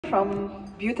from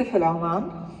beautiful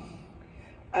Oman.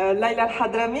 Liala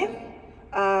Hadhrami,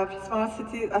 Smart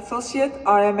City Associate,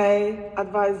 RMA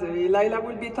Advisory. Liala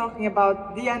will be talking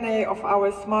about DNA of our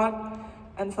smart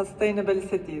and sustainable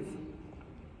cities.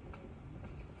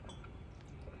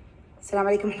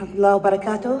 Assalamu alaikum warahmatullahi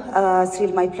wabarakatuh. It's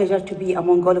really my pleasure to be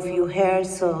among all of you here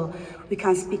so we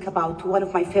can speak about one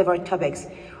of my favorite topics.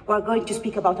 We're going to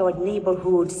speak about our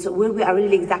neighborhoods, where we are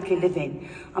really exactly living.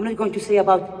 I'm not going to say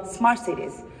about smart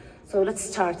cities. So let's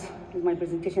start with my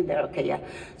presentation there, okay, yeah.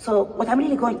 So what I'm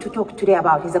really going to talk today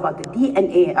about is about the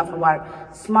DNA of our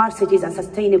smart cities and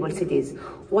sustainable cities.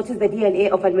 What is the DNA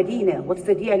of Al-Madinah? What is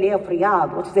the DNA of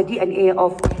Riyadh? What is the DNA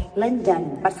of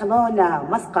London, Barcelona,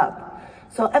 Muscat?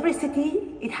 So every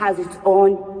city, it has its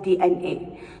own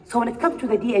DNA. So when it comes to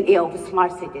the DNA of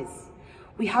smart cities,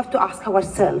 we have to ask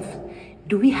ourselves,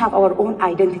 do we have our own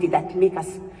identity that make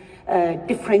us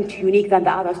different, unique than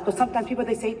the others? Because sometimes people,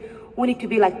 they say, we need to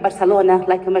be like Barcelona,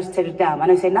 like Amsterdam.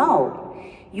 And I say, no,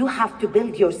 you have to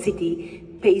build your city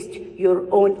based your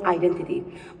own identity.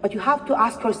 But you have to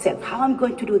ask yourself, how I'm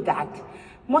going to do that?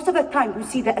 Most of the time, we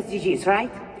see the SDGs,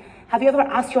 right? Have you ever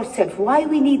asked yourself why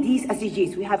we need these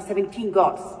SDGs? We have 17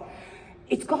 goals.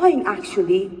 It's going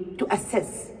actually to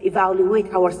assess,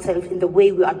 evaluate ourselves in the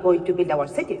way we are going to build our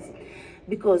cities.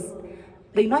 Because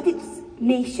the United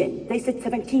Nations, they set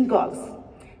 17 goals.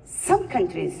 Some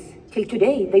countries, till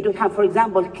today, they don't have, for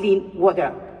example, clean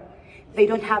water. They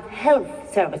don't have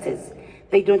health services.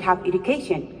 They don't have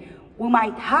education. We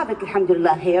might have it,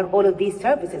 alhamdulillah, here, all of these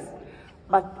services.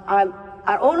 But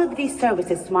are all of these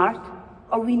services smart?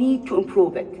 Or we need to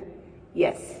improve it?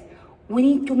 Yes. We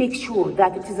need to make sure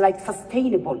that it is like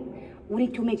sustainable. We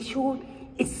need to make sure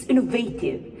it's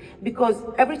innovative. Because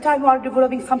every time we are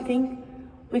developing something,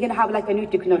 we're gonna have like a new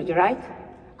technology, right?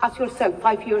 Ask yourself,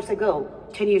 5 years ago,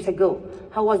 10 years ago,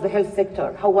 how was the health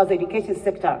sector? How was the education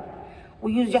sector?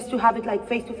 We used just to have it like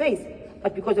face to face.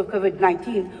 But because of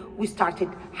COVID-19, we started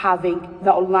having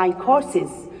the online courses,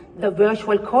 the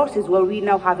virtual courses where we're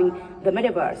now having the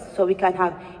metaverse, so we can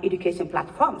have education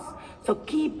platforms. So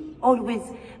keep always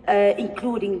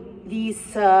including these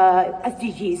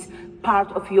SDGs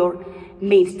part of your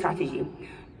main strategy.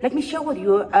 Let me share with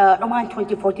you Oman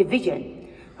 2040 vision.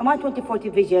 Oman 2040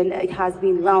 vision, it has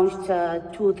been launched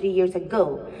 2 or 3 years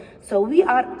ago. So we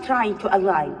are trying to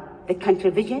align the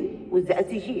country vision with the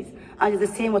SDGs. And it's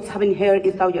the same what's happening here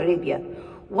in Saudi Arabia.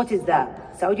 What is the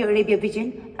Saudi Arabia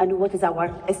vision and what is our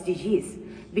SDGs?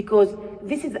 Because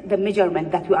this is the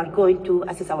measurement that we are going to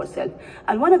assess ourselves.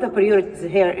 And one of the priorities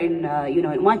here in, in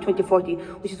Oman 2040,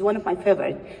 which is one of my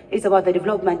favorite, is about the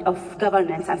development of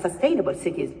governance and sustainable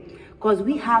cities. Because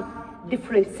we have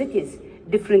different cities,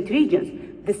 different regions,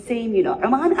 the same,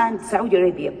 Oman and Saudi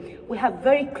Arabia. We have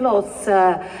very close,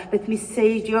 let me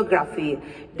say, geography,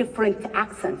 different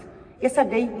accents.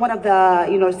 Yesterday, one of the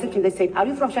reception, they said, are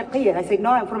you from Sharqiyya? I said, no,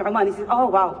 I'm from Oman. He said, oh,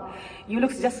 wow, you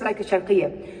look just like a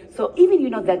Sharqiyya. So even,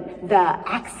 the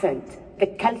accent, the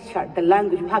culture, the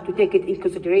language, you have to take it in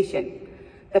consideration.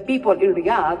 The people in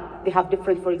Riyadh, they have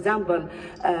different, for example,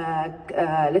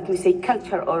 let me say,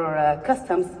 culture or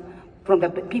customs from the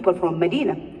people from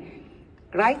Medina,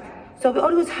 right? So we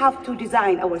always have to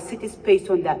design our cities based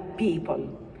on the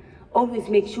people. Always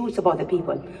make sure it's about the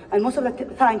people. And most of the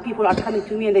time, people are coming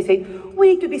to me and they say, we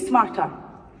need to be smarter.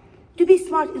 To be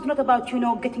smart is not about,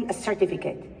 getting a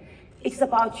certificate. It's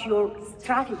about your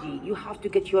strategy. You have to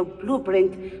get your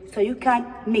blueprint so you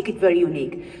can make it very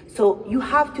unique. So you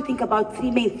have to think about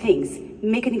 3 main things.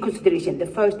 Make it in consideration. The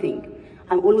first thing,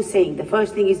 I'm always saying, the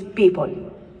first thing is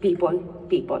people, people,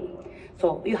 people.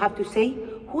 So you have to say,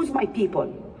 who's my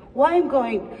people? Why I'm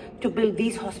going to build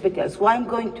these hospitals, why I'm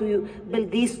going to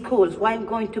build these schools, why I'm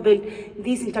going to build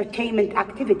these entertainment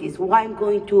activities, why I'm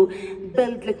going to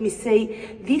build, let me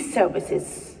say, these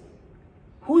services.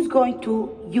 Who's going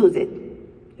to use it?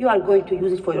 You are going to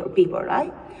use it for your people,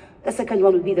 right? The second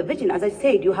one will be the vision. As I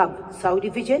said, you have Saudi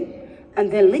vision,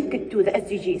 and then link it to the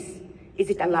SDGs. Is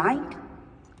it aligned?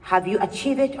 Have you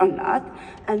achieved it or not?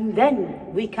 And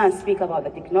then we can speak about the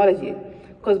technology.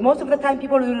 Because most of the time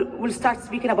people will start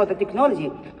speaking about the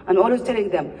technology and always telling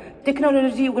them,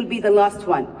 technology will be the last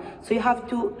one. So you have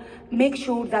to make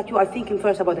sure that you are thinking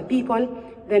first about the people,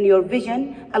 then your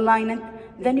vision, alignment,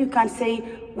 then you can say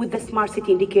with the smart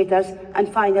city indicators,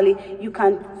 and finally you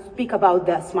can speak about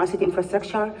the smart city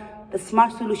infrastructure, the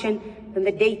smart solution, then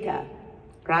the data,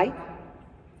 right?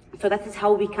 So that is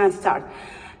how we can start.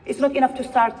 It's not enough to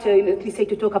start, let me say,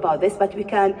 to talk about this, but we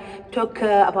can talk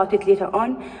about it later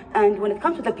on. And when it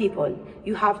comes to the people,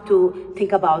 you have to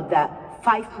think about the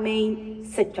 5 main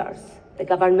sectors: the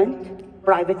government,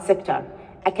 private sector,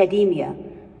 academia,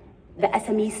 the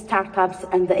SME startups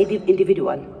and the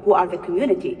individual who are the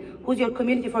community. Who's your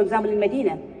community, for example, in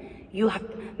Medina?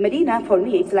 Medina, for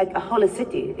me, it's like a holy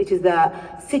city. It is the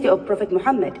city of Prophet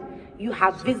Muhammad. You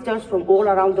have visitors from all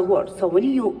around the world. So when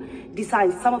you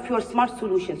design some of your smart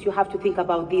solutions, you have to think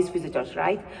about these visitors,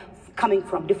 right? Coming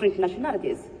from different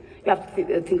nationalities. You have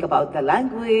to think about the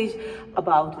language,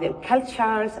 about their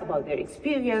cultures, about their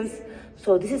experience.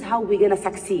 So this is how we're gonna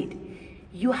succeed.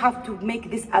 You have to make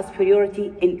this as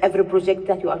priority in every project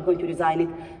that you are going to design it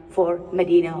for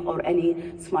Medina or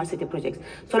any smart city projects.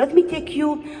 So let me take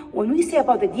you, when we say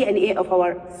about the DNA of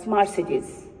our smart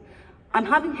cities, I'm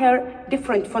having here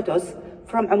different photos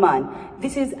from Oman.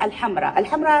 This is Al-Hamra.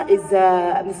 Al-Hamra is,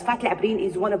 Misfat Al-Abrin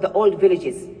is one of the old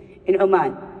villages in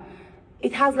Oman.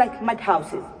 It has like mud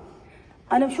houses.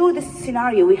 And I'm sure this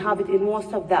scenario, we have it in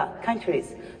most of the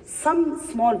countries. Some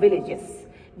small villages,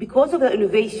 because of the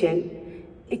innovation,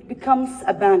 it becomes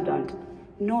abandoned,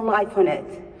 no life on it.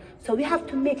 So we have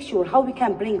to make sure how we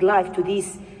can bring life to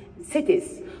these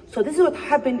cities. So this is what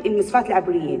happened in Misfat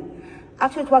Al-Abrin.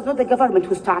 Actually, it was not the government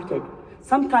who started.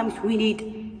 Sometimes we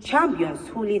need champions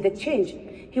who lead the change.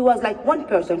 He was like one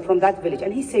person from that village,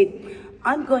 and he said,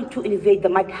 I'm going to innovate the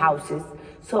mud houses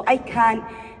so I can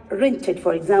rent it,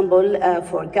 for example,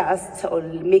 for guests, or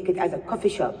make it as a coffee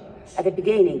shop. At the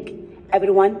beginning,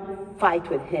 everyone fight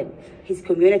with him, his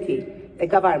community, the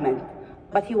government,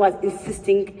 but he was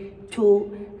insisting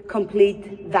to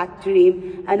complete that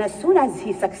dream. And as soon as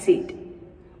he succeeded,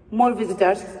 more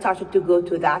visitors started to go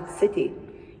to that city.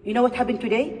 You know what happened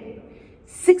today?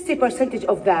 60%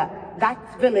 of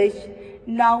that village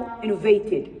now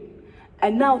innovated.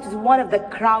 And now it is one of the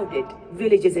crowded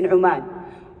villages in Oman.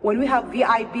 When we have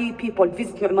VIP people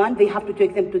visit Oman, they have to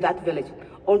take them to that village.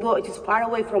 Although it is far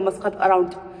away from Muscat,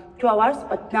 around 2 hours,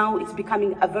 but now it's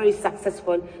becoming a very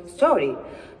successful story.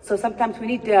 So sometimes we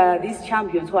need these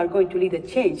champions who are going to lead a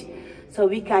change so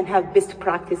we can have best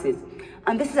practices.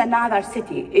 And this is another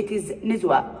city. It is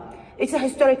Nizwa. It's a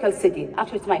historical city.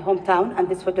 Actually, it's my hometown, and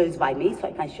this photo is by me, so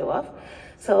I can show off.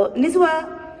 So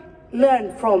Nizwa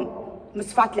learned from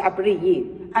Misfat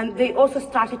Al-Abriyin, and they also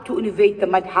started to innovate the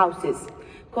mud houses.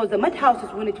 Because the mud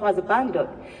houses, when it was abandoned,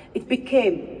 it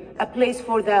became a place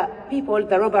for the people,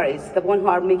 the robberies, the ones who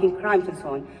are making crimes and so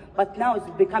on. But now it's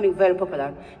becoming very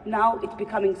popular. Now it's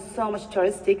becoming so much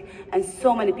touristic, and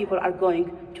so many people are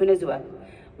going to Nizwa.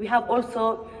 We have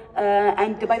also,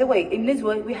 and by the way, in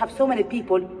Nizwa, we have so many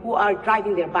people who are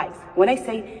driving their bikes. When I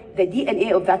say the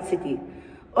DNA of that city,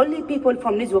 only people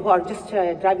from Nizwa who are just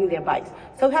driving their bikes.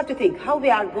 So we have to think how we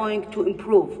are going to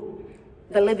improve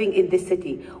the living in this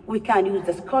city. We can use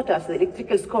the scooters, the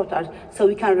electrical scooters, so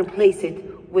we can replace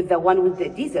it with the one with the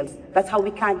diesels. That's how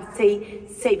we can say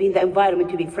saving the environment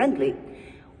to be friendly.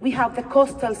 We have the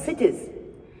coastal cities,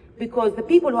 because the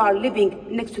people who are living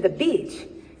next to the beach,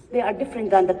 they are different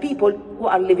than the people who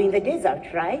are living in the desert,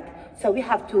 right? So we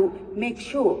have to make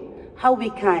sure how we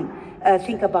can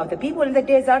think about the people in the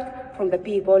desert from the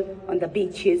people on the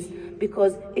beaches,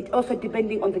 because it also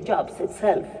depending on the jobs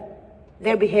itself,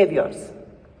 their behaviors.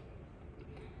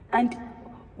 And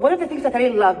one of the things that I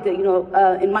really loved,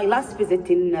 in my last visit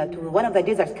to one of the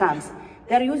desert camps,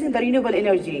 they're using the renewable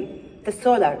energy, the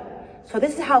solar. So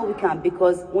this is how we can,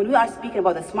 because when we are speaking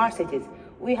about the smart cities,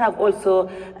 we have also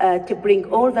to bring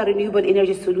all the renewable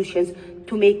energy solutions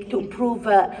to improve,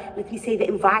 let me say, the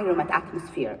environment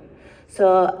atmosphere.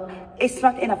 So it's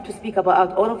not enough to speak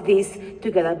about all of these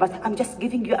together, but I'm just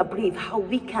giving you a brief how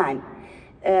we can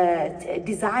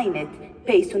design it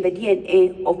based on the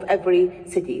DNA of every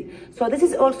city. So this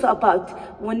is also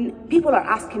about when people are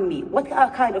asking me what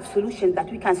kind of solution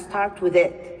that we can start with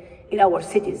it in our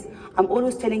cities. I'm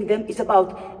always telling them it's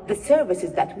about the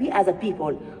services that we as a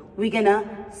people, we're gonna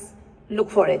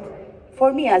look for it.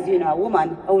 For me, as a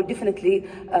woman, I would definitely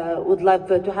would love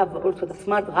to have also the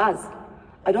smart gas.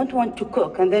 I don't want to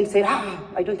cook and then say,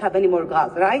 I don't have any more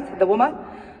gas, right? The woman?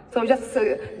 So just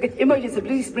get emergency,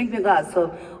 please bring me gas.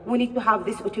 So we need to have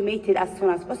this automated as soon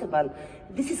as possible.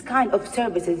 This is kind of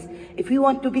services. If we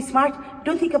want to be smart,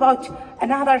 don't think about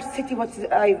another city, what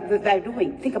they're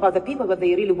doing. Think about the people, what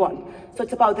they really want. So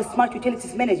it's about the smart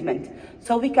utilities management.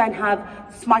 So we can have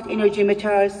smart energy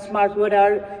meters, smart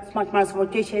water, smart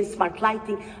transportation, smart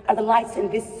lighting. Are the lights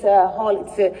in this hall,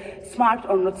 it's smart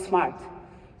or not smart?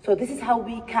 So this is how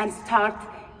we can start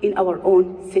in our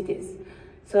own cities.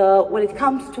 So when it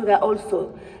comes to the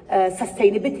also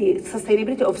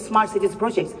sustainability of smart cities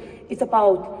projects, it's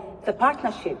about the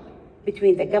partnership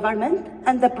between the government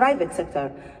and the private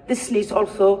sector. This needs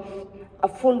also a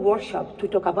full workshop to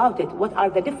talk about it. What are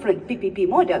the different PPP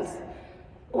models?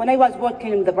 When I was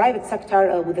working in the private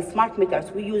sector with the smart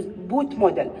meters, we use boot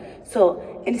model.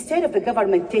 So instead of the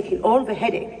government taking all the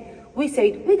headache, we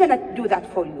said, we're going to do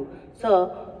that for you.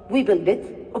 So we build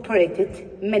it, operate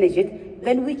it, manage it,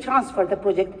 then we transfer the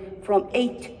project from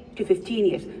 8 to 15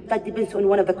 years. That depends on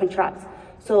one of the contracts.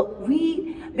 So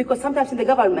because sometimes in the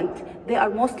government, they are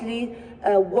mostly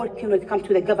working when it comes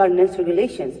to the governance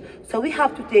regulations. So we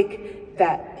have to take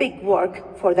the big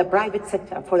work for the private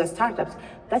sector, for the startups.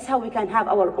 That's how we can have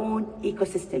our own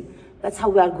ecosystem. That's how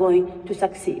we are going to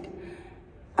succeed.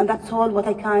 And that's all what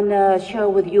I can share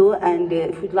with you. And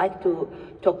if you'd like to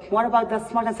talk more about the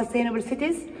smart and sustainable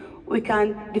cities, we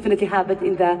can definitely have it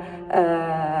in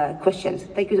the questions.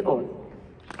 Thank you all.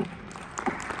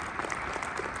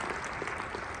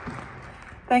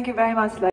 Thank you very much,